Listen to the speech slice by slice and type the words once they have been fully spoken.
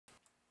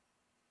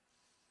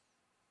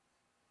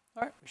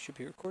Alright, we should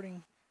be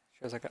recording.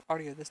 Shows I got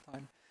audio this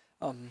time.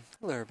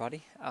 Hello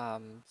everybody.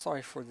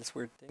 Sorry for this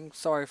weird thing.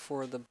 Sorry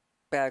for the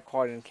bad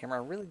quality on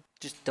camera. I really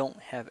just don't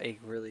have a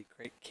really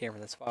great camera.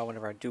 That's why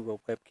whenever I do a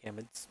webcam,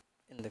 it's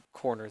in the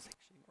corners,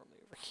 actually normally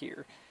over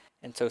here,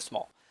 and so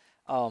small.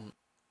 Um,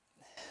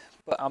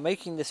 but I'm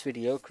making this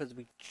video because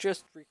we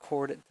just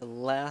recorded the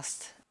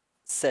last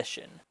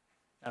session.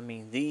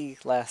 The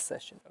last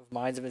session of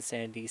Minds of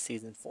Insanity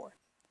Season 4.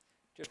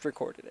 Just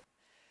recorded it.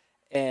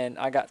 And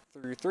I got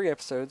through 3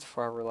 episodes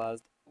before I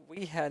realized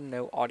we had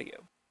no audio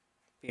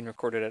being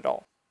recorded at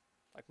all.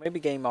 Like maybe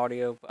game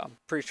audio, but I'm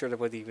pretty sure there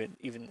wasn't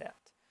even that.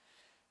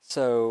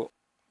 So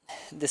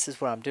this is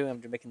what I'm doing.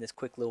 I'm just making this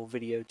quick little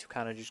video to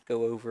kind of just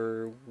go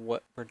over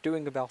what we're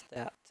doing about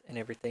that and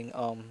everything.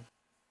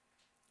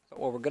 But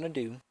what we're gonna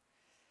do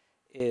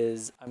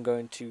is I'm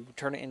going to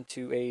turn it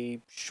into a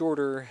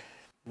shorter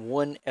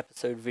 1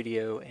 episode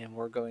video, and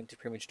we're going to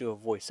pretty much do a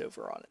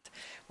voiceover on it,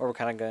 where we're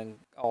kind of going to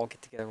all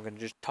get together. We're going to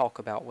just talk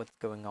about what's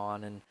going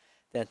on, and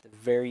then at the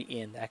very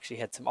end, I actually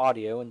had some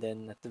audio, and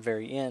then at the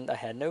very end, I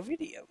had no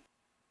video.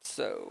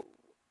 So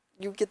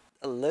you get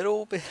a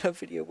little bit of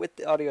video with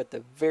the audio at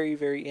the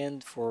very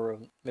end for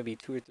maybe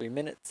 2 or 3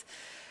 minutes,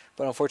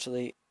 but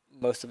unfortunately,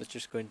 most of it's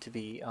just going to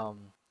be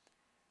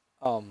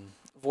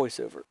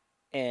voiceover.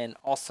 And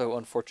also,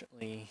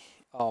 unfortunately,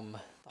 the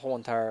whole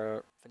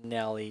entire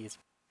finale is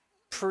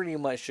pretty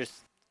much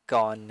just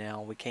gone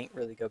now. We can't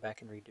really go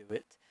back and redo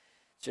it. It's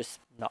just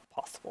not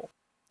possible.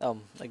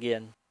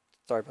 Again,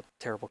 sorry about the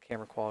terrible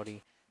camera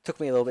quality. Took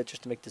me a little bit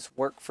just to make this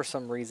work for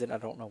some reason. I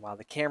don't know why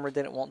the camera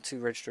didn't want to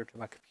register to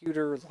my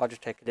computer.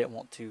 Logitech didn't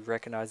want to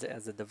recognize it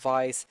as a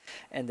device.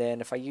 And then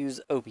if I use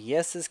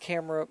OBS's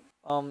camera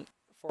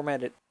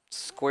format, it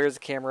squares the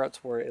camera up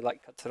to where it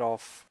like cuts it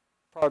off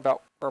probably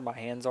about where my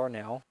hands are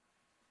now.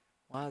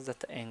 Why is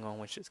that the angle on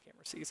which this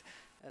camera sees?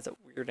 That's a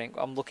weird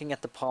angle. I'm looking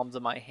at the palms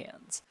of my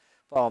hands.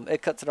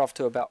 It cuts it off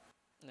to about,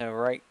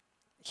 right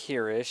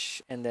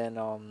here-ish, and then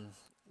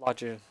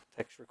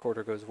Logitech's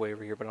recorder goes way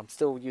over here, but I'm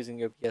still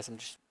using OBS. I'm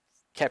just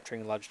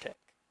capturing Logitech.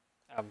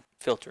 I'm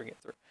filtering it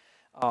through.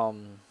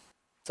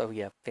 So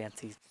yeah,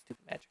 fancy,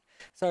 stupid magic.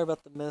 Sorry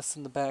about the mess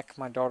in the back.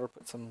 My daughter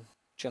put some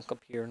junk up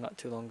here not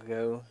too long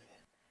ago,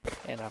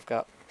 and I've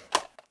got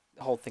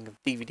a whole thing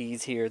of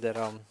DVDs here that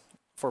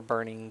for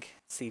burning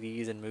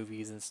CDs and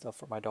movies and stuff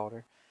for my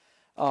daughter.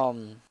 But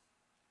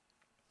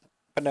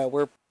no,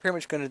 we're pretty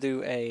much going to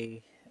do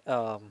a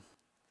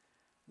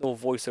little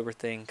voiceover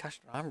thing. Gosh,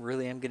 I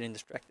really am getting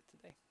distracted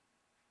today.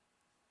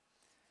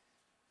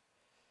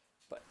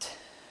 But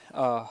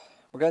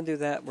we're going to do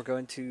that. We're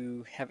going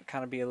to have it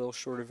kind of be a little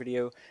shorter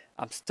video.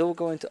 I'm still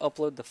going to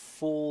upload the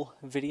full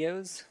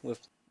videos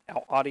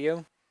without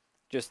audio.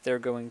 Just they're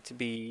going to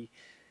be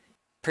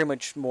pretty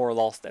much more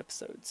lost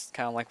episodes,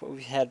 kind of like what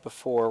we had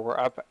before, where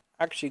I've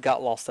actually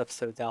got lost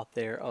episodes out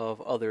there of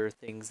other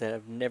things that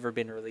have never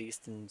been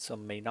released, and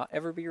some may not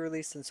ever be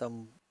released, and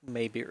some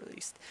may be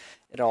released.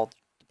 It all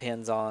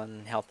depends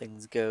on how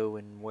things go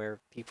and where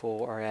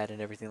people are at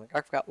and everything. Like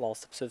I've got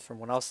lost episodes from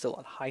when I was still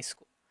in high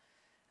school.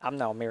 I'm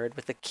now married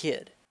with a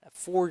kid, a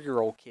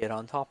 4-year-old kid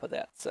on top of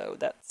that, so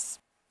that's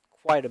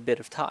quite a bit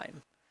of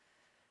time.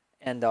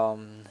 And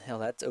hell,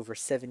 that's over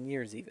 7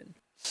 years even.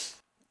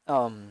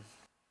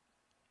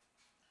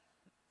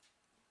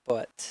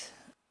 But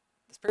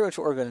that's pretty much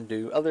what we're going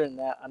to do. Other than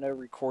that, I know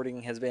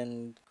recording has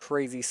been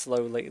crazy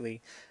slow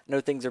lately. I know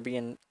things are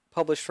being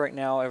published right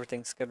now.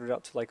 Everything's scheduled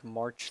out to like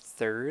March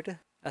 3rd,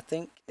 I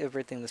think.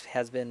 Everything that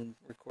has been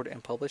recorded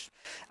and published.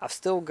 I've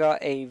still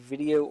got a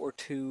video or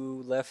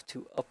 2 left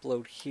to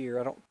upload here.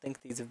 I don't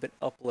think these have been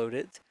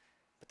uploaded,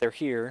 but they're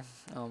here.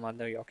 I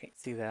know y'all can't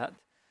see that.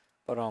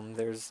 But I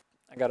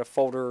got a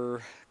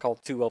folder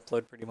called To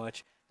Upload pretty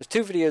much. There's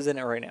 2 videos in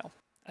it right now.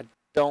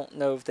 Don't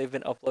know if they've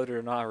been uploaded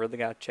or not. I really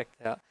gotta check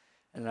that.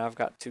 And I've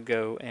got to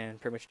go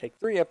and pretty much take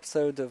 3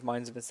 episodes of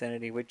Minds of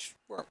Insanity, which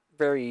weren't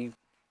very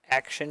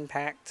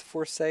action-packed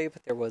for say,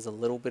 but there was a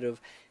little bit of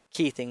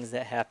key things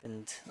that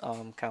happened.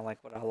 Kind of like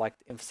what I like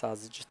to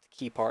emphasize is just the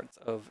key parts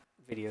of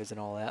videos and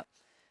all that.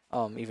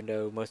 Even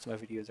though most of my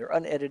videos are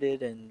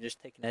unedited and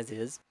just taken as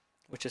is,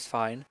 which is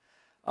fine.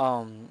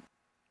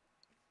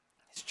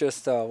 It's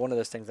just one of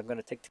those things. I'm going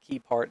to take the key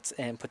parts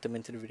and put them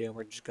into the video, and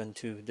we're just going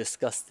to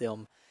discuss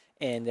them.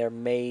 And there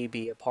may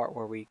be a part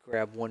where we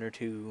grab 1 or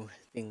 2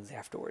 things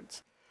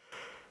afterwards.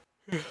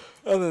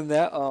 Other than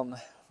that,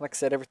 like I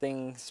said,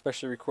 everything,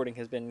 especially recording,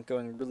 has been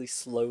going really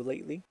slow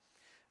lately.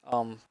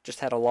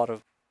 Just had a lot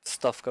of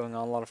stuff going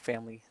on, a lot of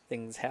family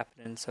things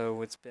happening,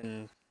 so it's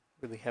been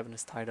really having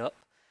us tied up.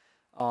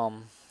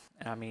 And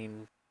I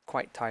mean,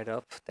 quite tied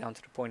up, down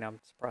to the point I'm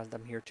surprised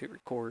I'm here to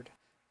record.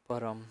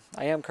 But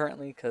I am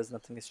currently, because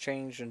nothing has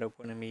changed, and no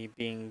point in me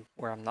being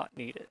where I'm not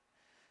needed.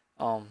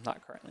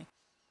 Not currently.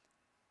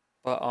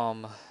 But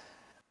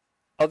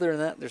other than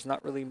that, there's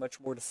not really much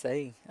more to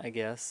say, I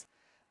guess.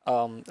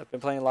 I've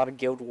been playing a lot of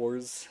Guild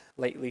Wars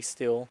lately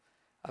still.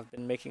 I've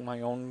been making my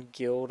own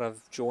guild.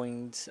 I've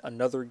joined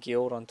another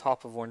guild on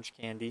top of Orange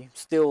Candy.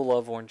 Still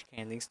love Orange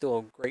Candy.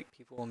 Still great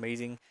people,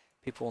 amazing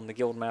people, and the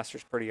guild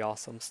master's pretty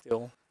awesome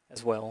still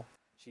as well.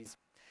 She's,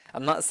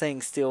 I'm not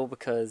saying still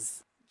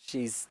because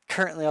she's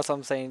currently awesome.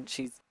 I'm saying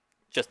she's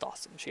just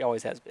awesome. She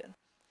always has been.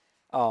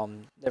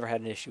 Never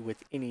had an issue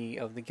with any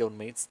of the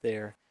guildmates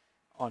there,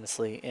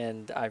 honestly.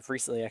 And I've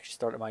recently actually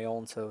started my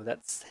own, so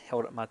that's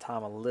held up my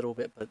time a little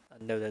bit. But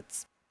I know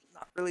that's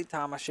not really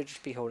time I should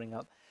just be holding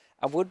up.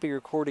 I would be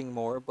recording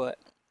more, but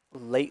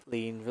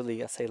lately, and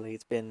really I say lately,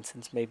 it's been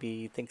since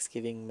maybe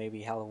Thanksgiving,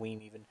 maybe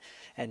Halloween even.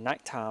 At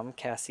nighttime,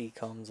 Cassie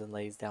comes and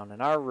lays down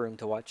in our room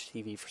to watch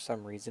TV for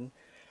some reason.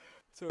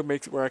 So it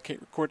makes it where I can't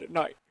record at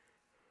night.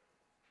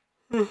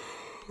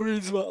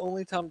 Means my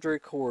only time to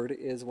record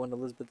is when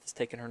Elizabeth is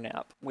taking her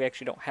nap. We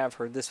actually don't have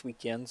her this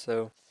weekend,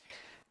 so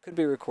could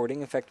be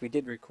recording. In fact, we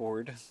did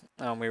record.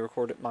 We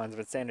recorded Minds of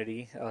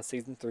Insanity,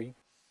 season 3.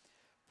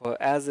 But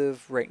as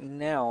of right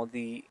now,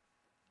 the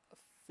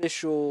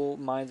official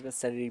Minds of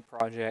Insanity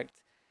project,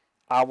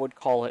 I would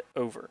call it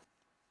over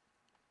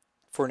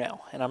for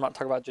now. And I'm not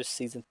talking about just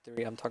season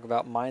 3. I'm talking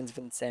about Minds of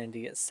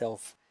Insanity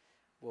itself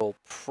will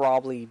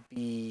probably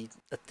be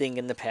a thing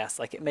in the past.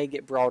 Like it may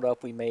get brought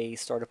up, we may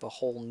start up a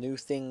whole new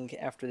thing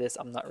after this.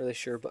 I'm not really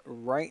sure, but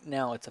right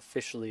now it's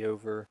officially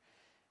over,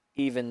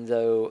 even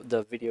though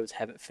the videos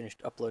haven't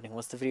finished uploading.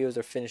 Once the videos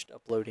are finished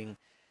uploading,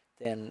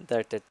 then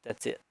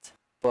that's it.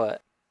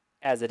 But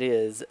as it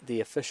is, the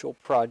official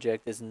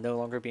project is no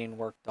longer being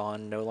worked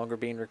on, no longer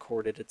being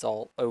recorded. It's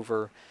all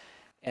over,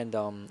 and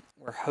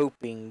we're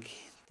hoping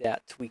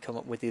that we come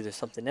up with either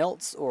something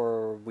else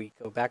or we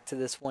go back to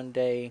this one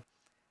day.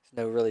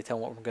 There's no really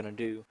telling what we're gonna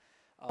do.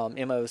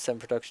 MO7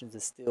 Productions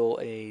is still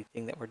a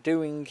thing that we're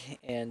doing,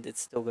 and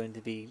it's still going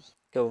to be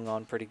going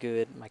on pretty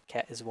good. My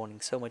cat is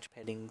wanting so much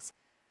pettings.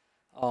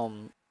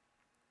 Um,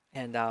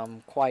 and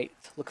I'm quite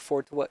looking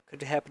forward to what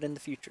could happen in the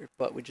future,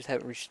 but we just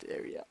haven't reached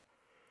there yet.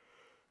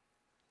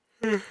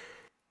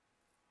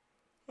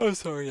 I'm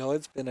sorry, y'all.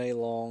 It's been a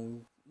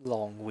long,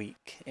 long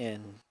week,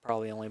 and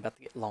probably only about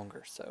to get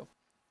longer. So,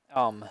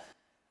 um,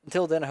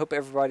 until then, I hope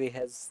everybody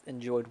has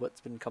enjoyed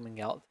what's been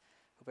coming out.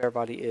 Hope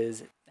everybody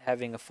is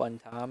having a fun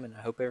time, and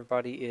I hope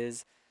everybody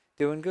is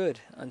doing good.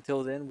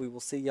 Until then, we will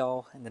see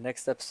y'all in the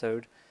next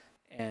episode,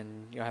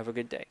 and y'all have a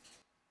good day.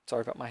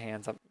 Sorry about my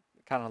hands. I'm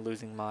kind of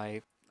losing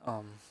my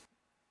um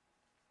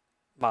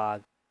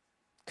my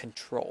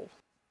control,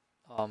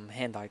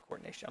 hand-eye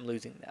coordination. I'm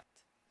losing that.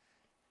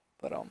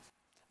 But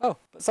oh,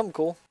 but something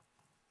cool.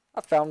 I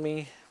found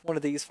me one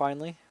of these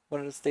finally.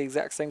 One that's the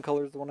exact same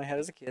color as the one I had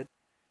as a kid.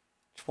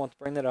 Just want to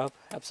bring that up.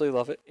 Absolutely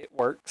love it. It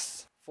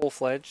works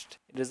full-fledged.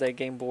 It is a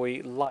Game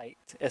Boy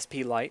Light,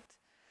 SP Light.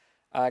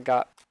 I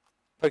got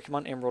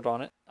Pokemon Emerald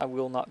on it. I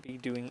will not be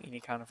doing any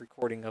kind of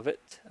recording of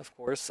it. Of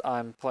course,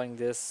 I'm playing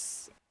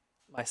this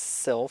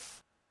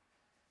myself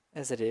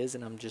as it is,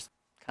 and I'm just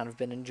kind of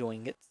been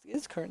enjoying it. It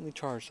is currently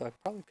charged, so I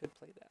probably could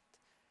play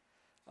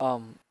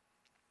that.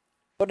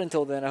 But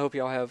until then, I hope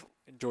y'all have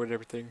enjoyed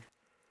everything.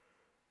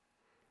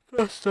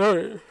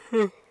 Sorry.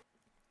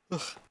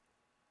 Hope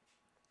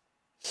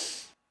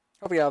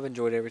y'all have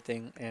enjoyed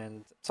everything,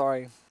 and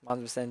sorry,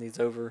 Minds of Sanity's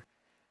over.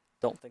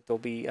 Don't think there'll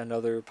be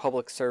another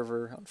public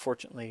server,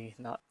 unfortunately,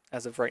 not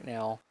as of right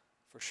now,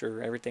 for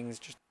sure. Everything's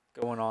just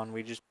going on.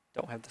 We just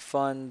don't have the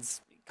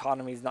funds. The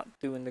economy's not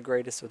doing the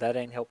greatest, so that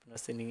ain't helping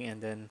us any.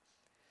 And then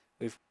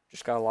we've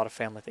just got a lot of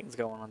family things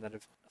going on that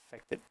have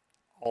affected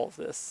all of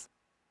this.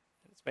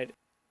 It's made it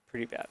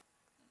pretty bad.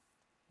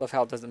 Love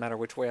how it doesn't matter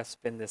which way I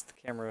spin this, the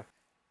camera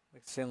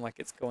makes it seem like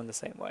it's going the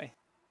same way.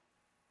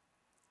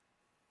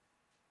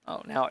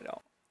 Oh, now I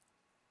don't.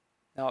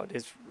 Now it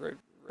is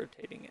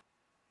rotating it.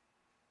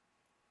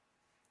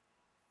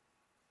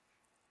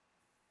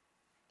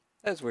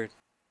 That's weird.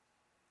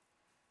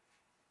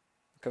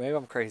 Okay, maybe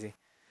I'm crazy.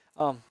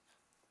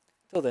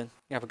 Till then,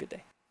 you have a good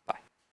day.